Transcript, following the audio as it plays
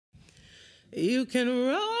You can roll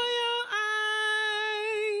your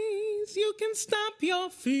eyes, you can stomp your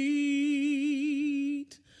feet,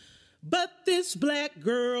 but this black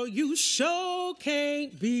girl you sure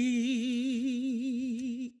can't beat.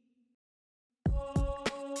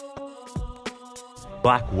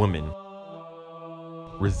 Black woman,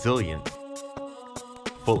 resilient,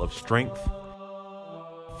 full of strength,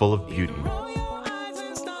 full of beauty. Roll your eyes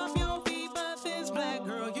and stomp your feet, but this black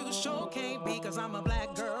girl you sure can't beat, 'cause I'm a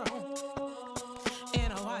black girl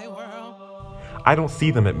in a white world. I don't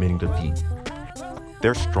see them admitting defeat.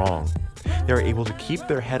 They're strong. They're able to keep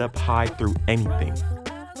their head up high through anything.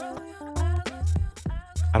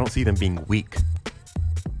 I don't see them being weak.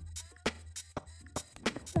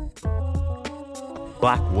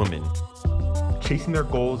 Black women, chasing their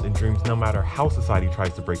goals and dreams no matter how society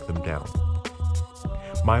tries to break them down.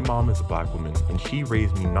 My mom is a black woman, and she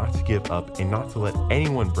raised me not to give up and not to let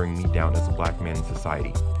anyone bring me down as a black man in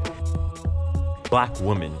society. Black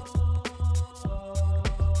woman,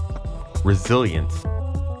 resilient,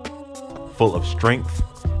 full of strength,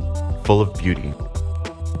 full of beauty.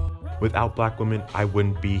 Without black women, I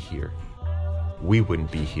wouldn't be here. We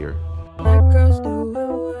wouldn't be here. Black girls do